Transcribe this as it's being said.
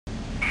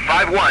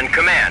5-1,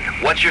 Command.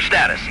 What's your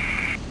status?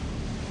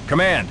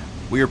 Command,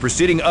 we are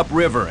proceeding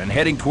upriver and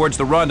heading towards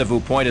the rendezvous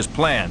point as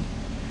planned.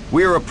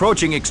 We are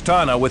approaching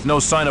Ixtana with no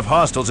sign of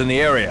hostiles in the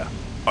area.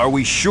 Are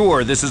we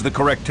sure this is the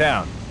correct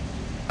town?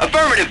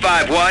 Affirmative,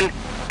 5-1.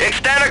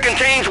 Ixtana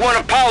contains one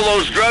of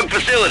Paulo's drug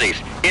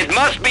facilities. It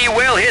must be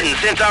well hidden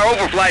since our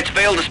overflights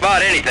failed to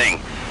spot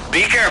anything.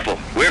 Be careful.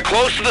 We're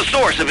close to the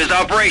source of his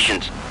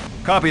operations.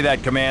 Copy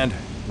that, Command.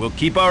 We'll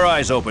keep our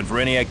eyes open for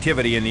any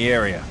activity in the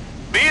area.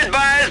 Be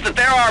advised that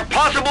there are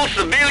possible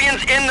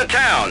civilians in the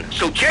town,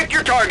 so check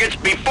your targets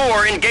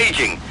before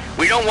engaging.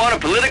 We don't want a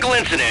political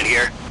incident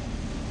here.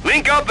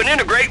 Link up and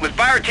integrate with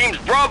fire teams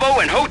Bravo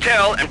and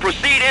Hotel and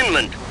proceed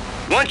inland.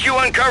 Once you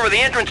uncover the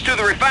entrance to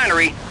the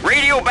refinery,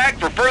 radio back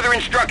for further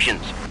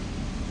instructions.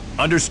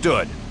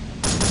 Understood.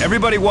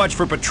 Everybody watch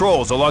for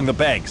patrols along the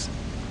banks.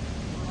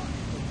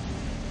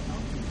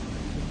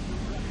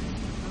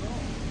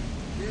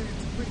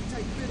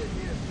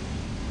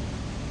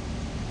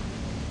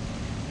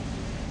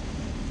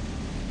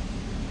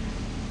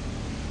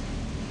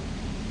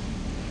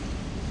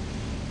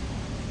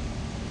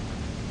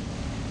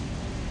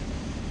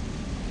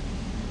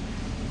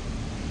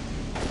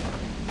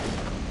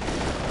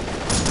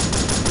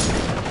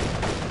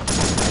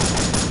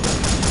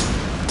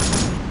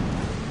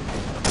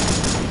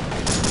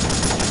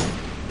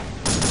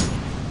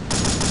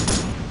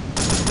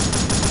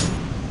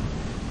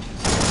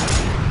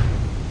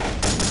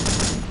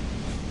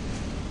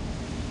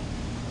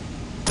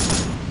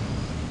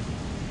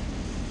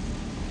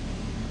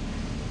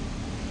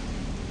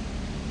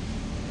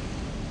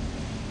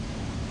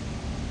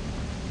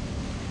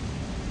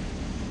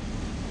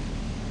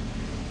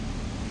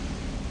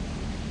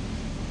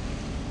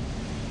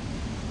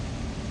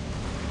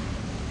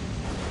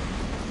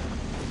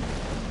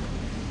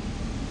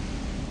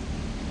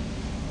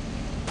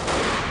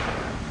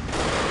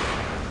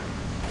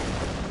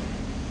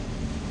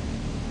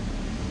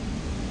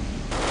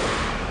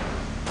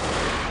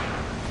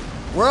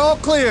 We're all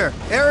clear.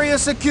 Area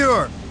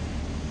secure.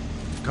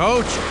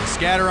 Coach, the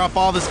scatter off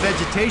all this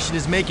vegetation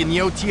is making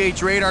the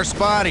OTH radar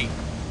spotty.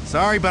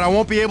 Sorry, but I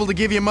won't be able to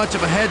give you much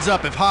of a heads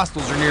up if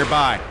hostiles are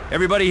nearby.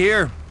 Everybody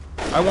here?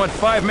 I want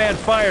 5-man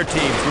fire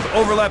teams with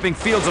overlapping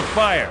fields of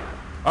fire.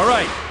 All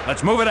right,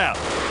 let's move it out.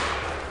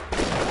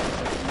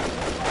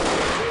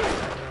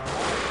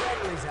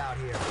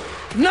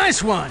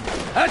 Nice one!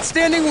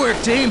 Outstanding work,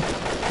 team!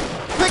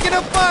 Picking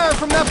up fire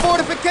from that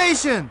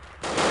fortification!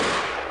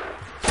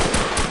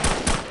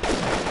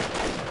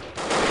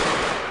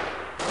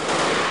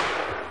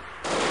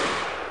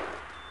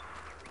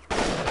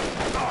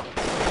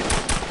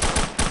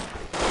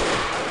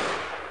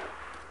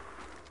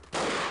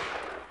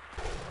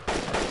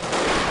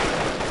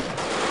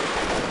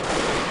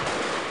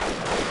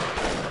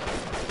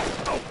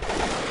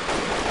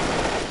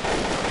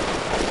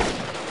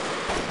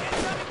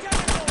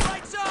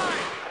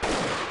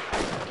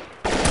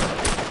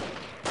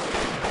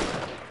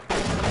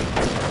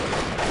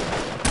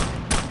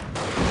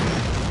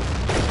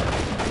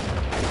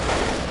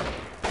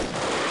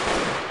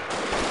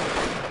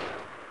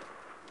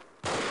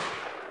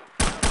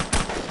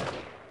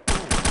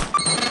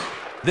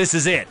 This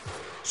is it.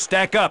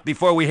 Stack up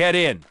before we head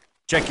in.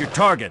 Check your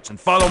targets and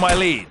follow my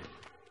lead.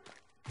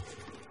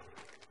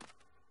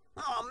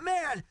 Oh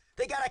man,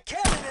 they got a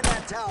cannon in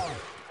that tower!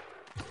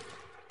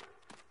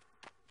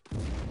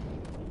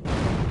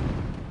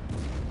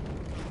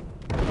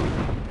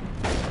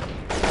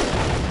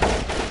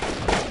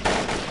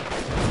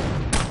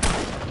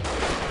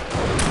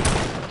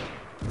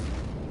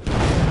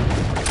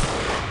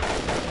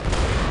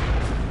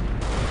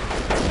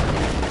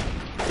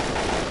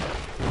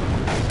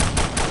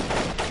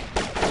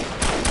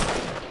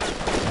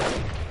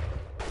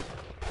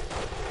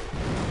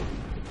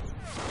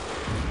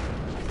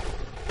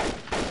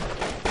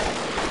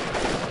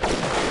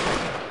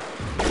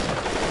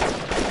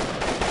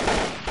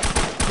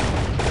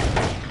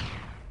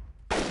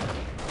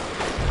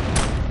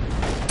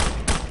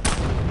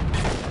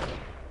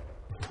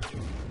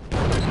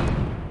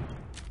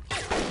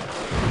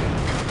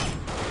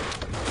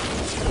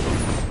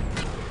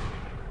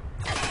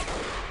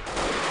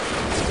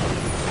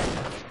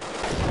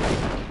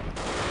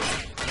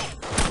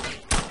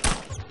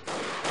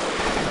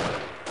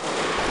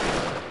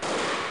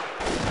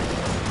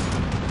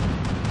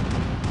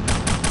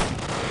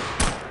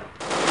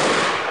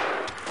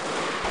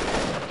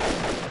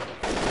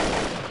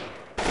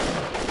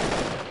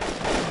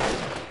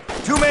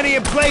 Too many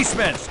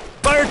emplacements!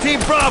 Fire Team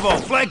Bravo,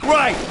 flank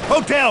right!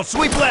 Hotel,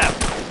 sweep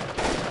left!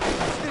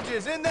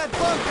 Hostages in that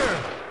bunker!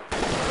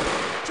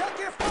 Check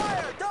your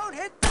fire! Don't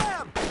hit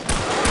them!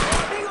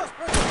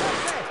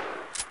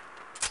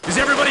 Is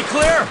everybody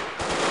clear?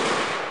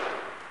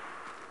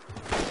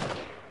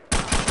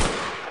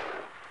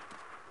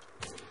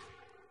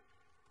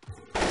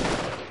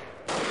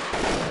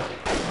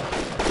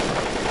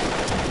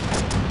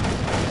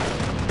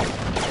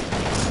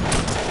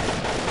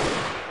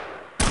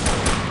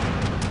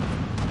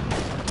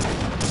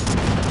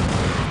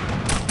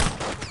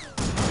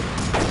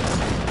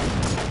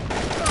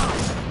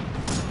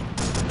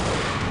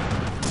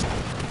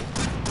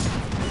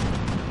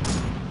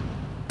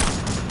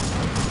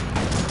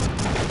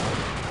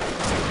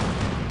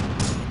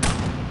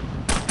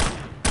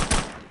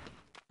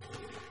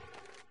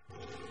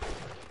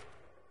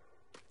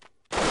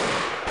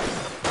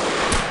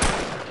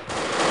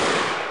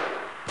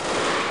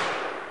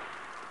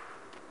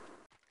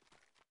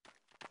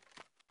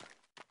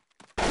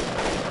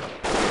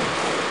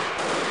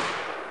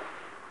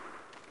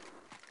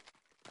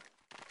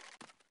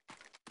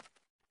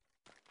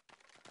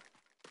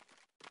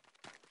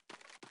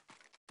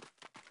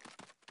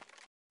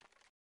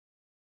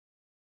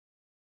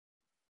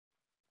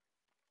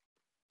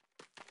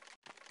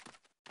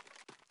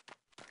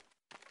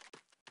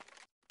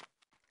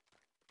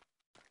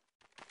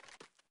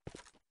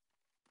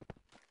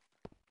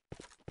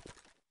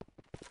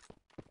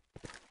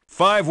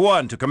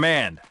 5-1 to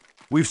command.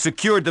 We've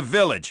secured the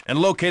village and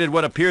located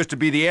what appears to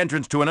be the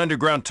entrance to an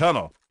underground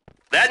tunnel.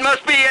 That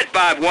must be it,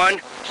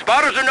 5-1.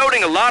 Spotters are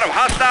noting a lot of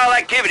hostile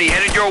activity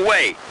headed your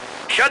way.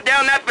 Shut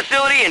down that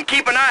facility and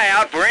keep an eye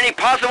out for any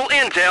possible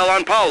intel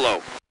on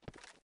Paulo.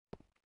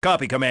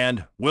 Copy,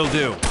 Command. Will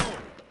do.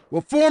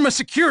 We'll form a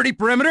security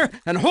perimeter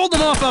and hold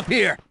them off up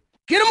here.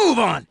 Get a move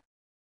on!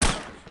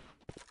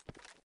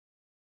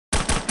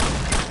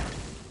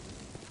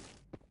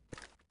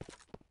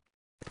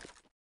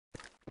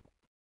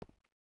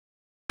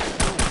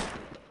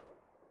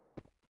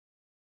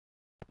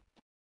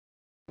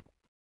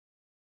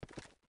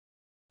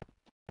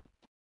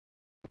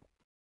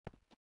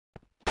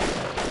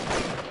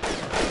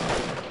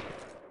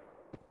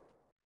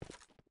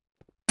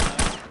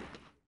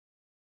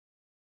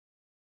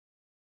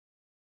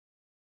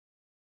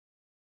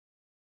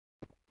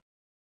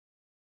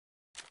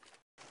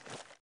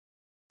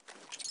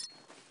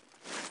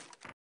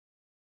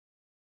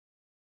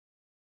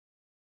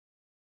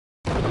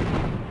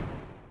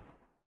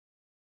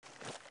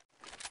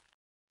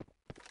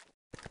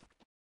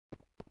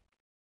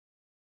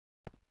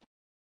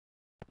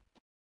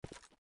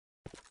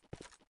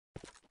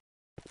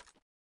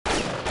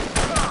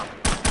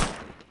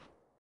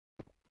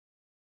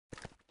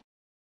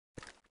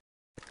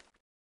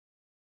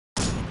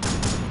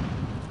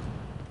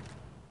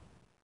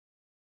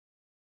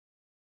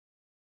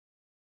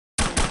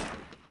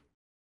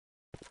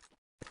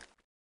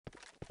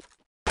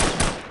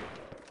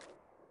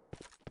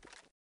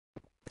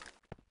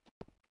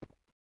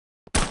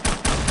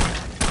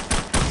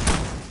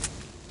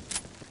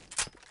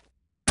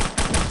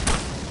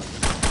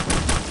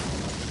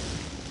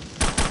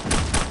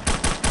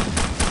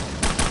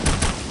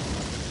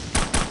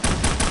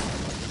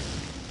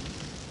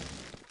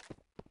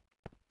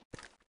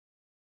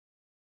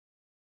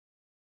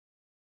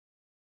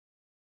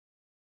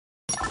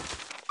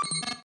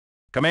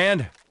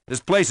 Command, this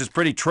place is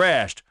pretty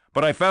trashed,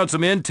 but I found some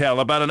intel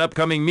about an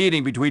upcoming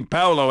meeting between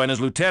Paulo and his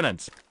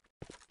lieutenants.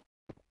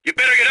 You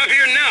better get up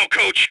here now,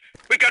 Coach.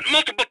 We've got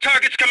multiple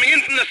targets coming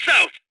in from the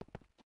south.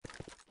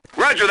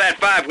 Roger that,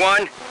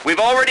 5-1. We've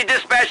already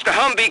dispatched a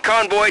Humvee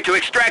convoy to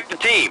extract the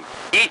team.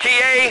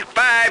 ETA,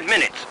 5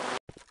 minutes.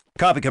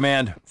 Copy,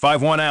 Command.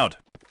 5-1 out.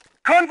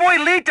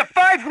 Convoy lead to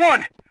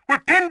 5-1. We're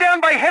pinned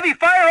down by heavy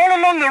fire all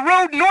along the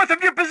road north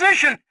of your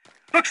position.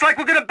 Looks like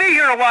we're gonna be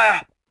here a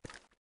while.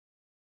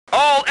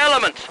 All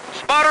elements.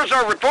 Spotters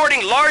are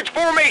reporting large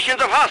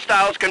formations of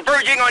hostiles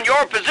converging on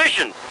your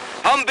position.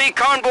 Humvee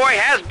convoy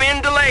has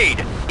been delayed.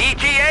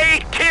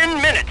 ETA,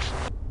 10 minutes.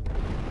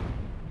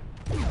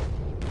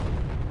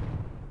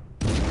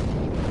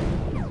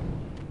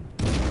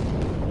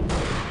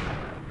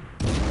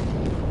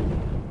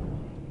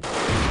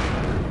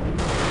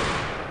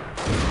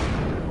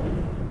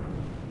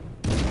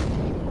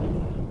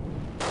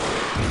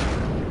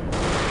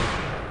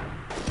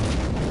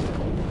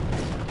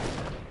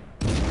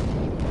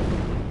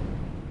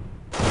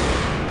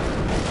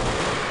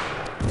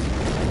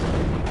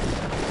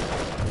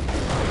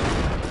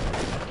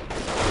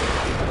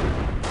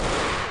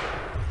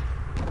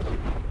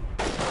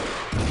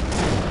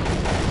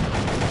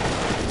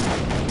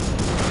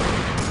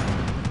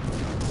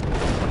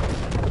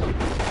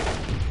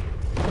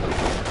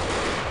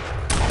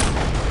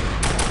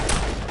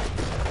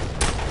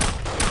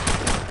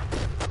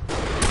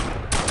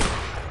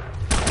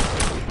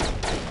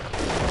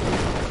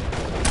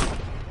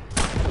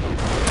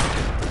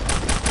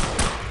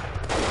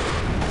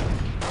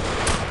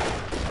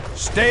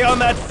 Stay on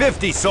that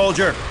 50,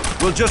 soldier.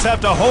 We'll just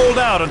have to hold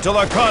out until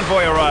our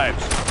convoy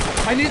arrives.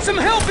 I need some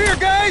help here,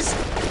 guys!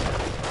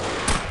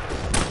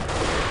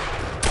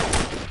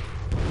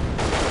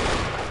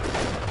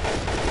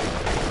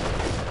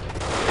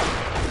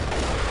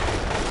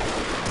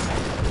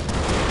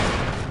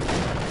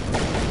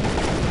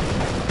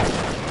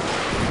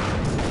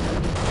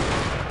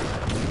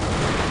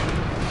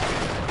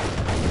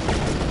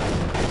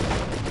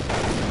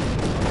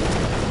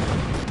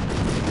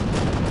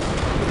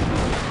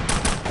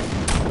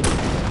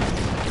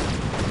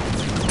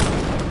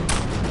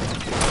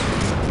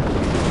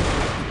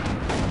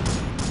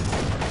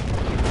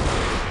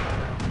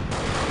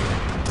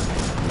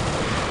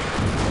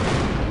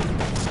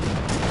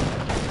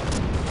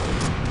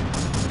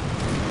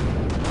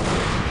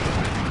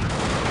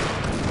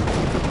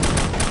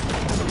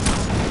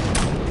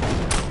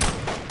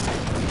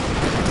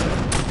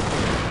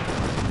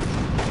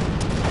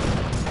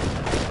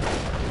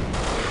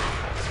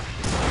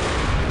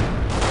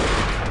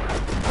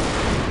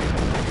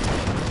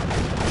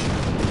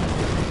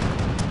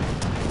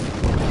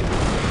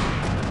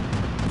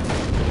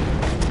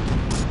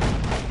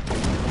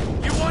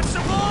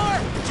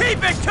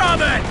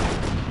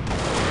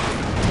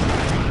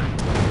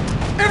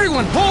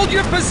 Everyone, hold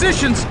your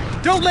positions!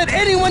 Don't let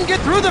anyone get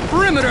through the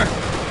perimeter!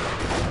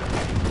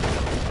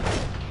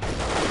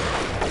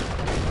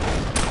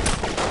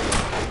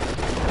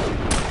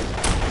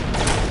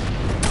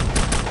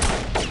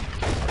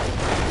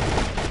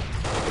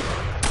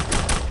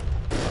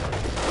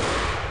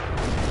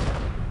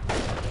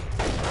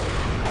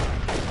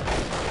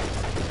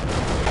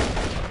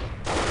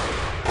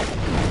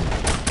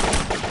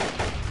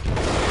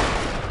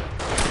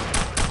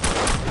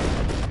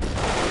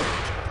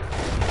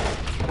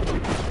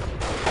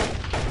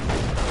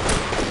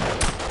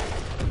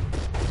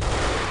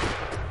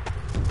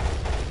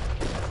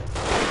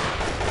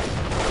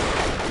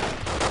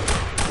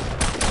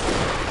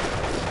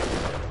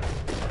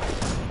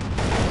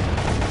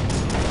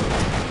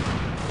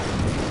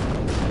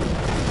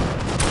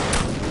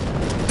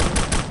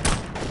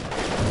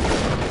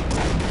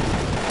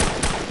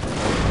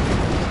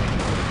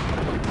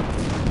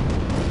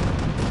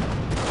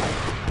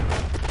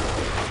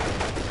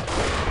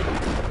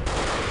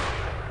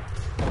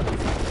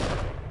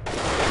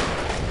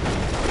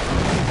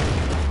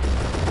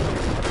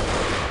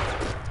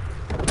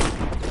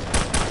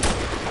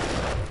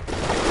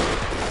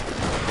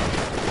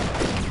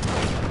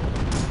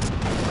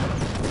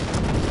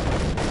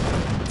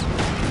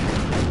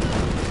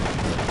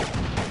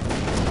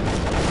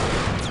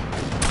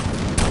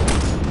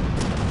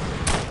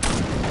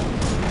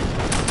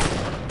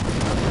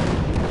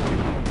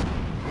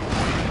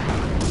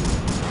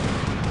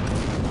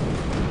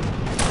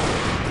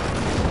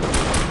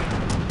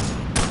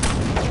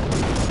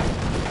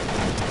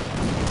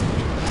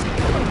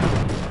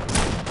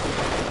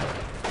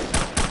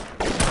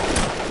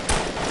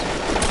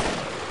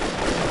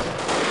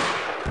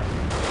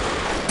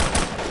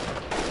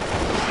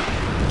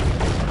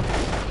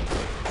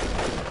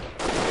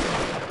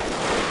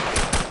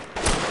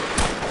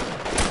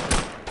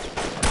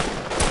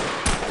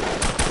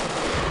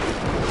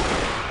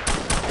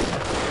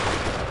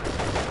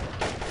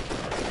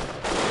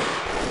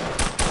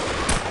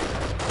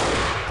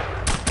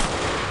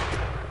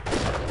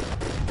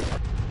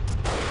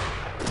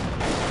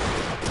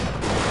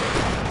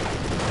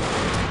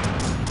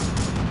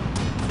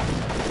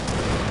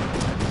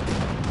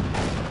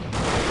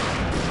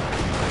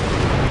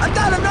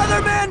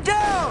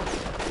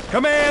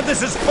 Command,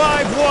 this is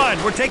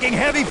 5-1. We're taking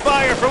heavy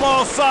fire from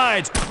all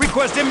sides.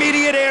 Request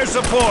immediate air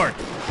support.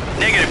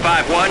 Negative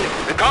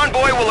 5-1. The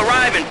convoy will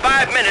arrive in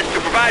 5 minutes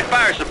to provide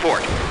fire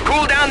support.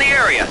 Cool down the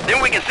area,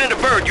 then we can send a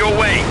bird your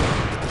way.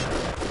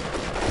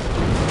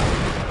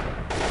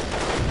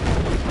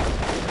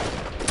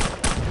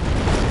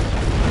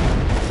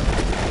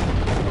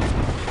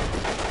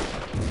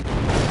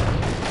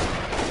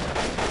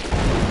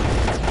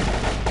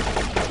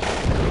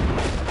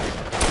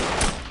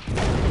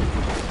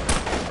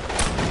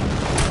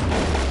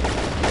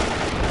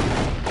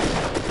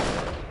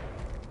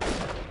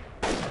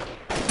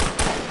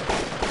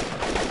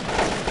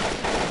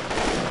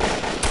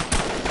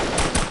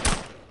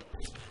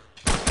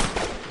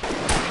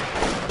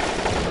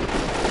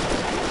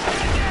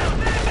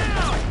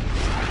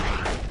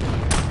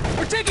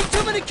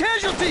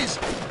 Casualties!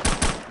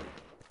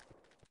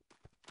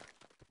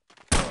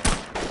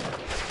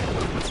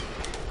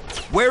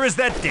 Where is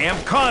that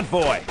damn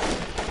convoy?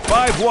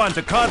 5-1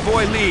 to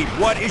convoy lead.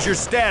 What is your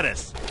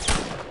status?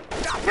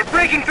 We're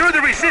breaking through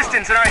the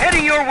resistance and are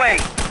heading your way.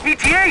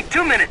 ETA,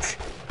 2 minutes.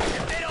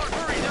 If they don't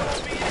hurry, there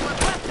won't be anyone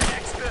left to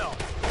exfil.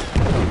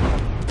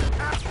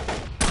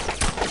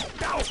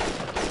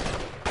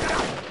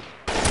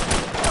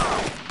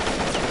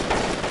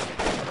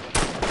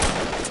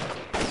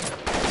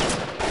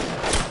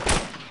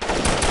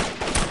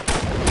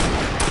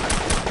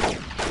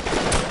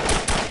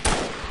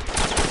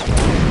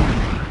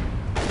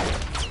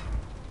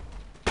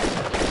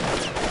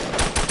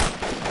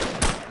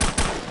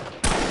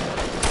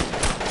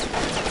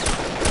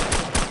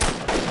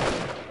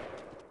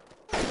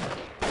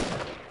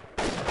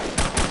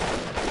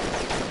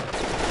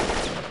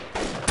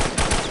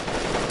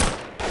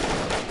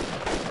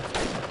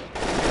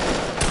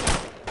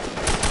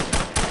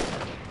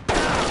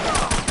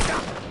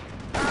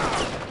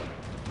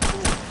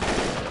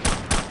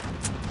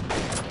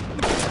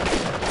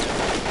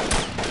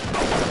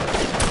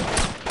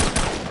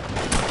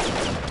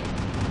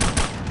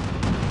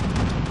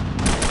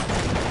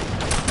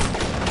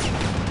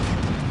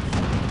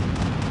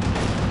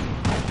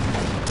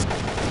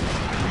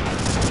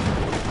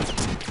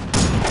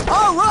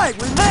 All right,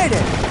 we made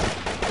it!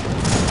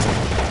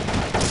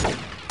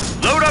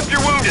 Load up your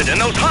wounded and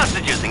those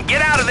hostages and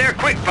get out of there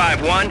quick,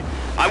 5-1.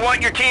 I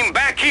want your team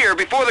back here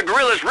before the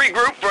guerrillas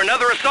regroup for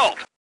another assault.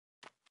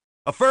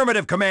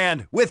 Affirmative,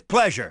 Command. With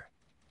pleasure.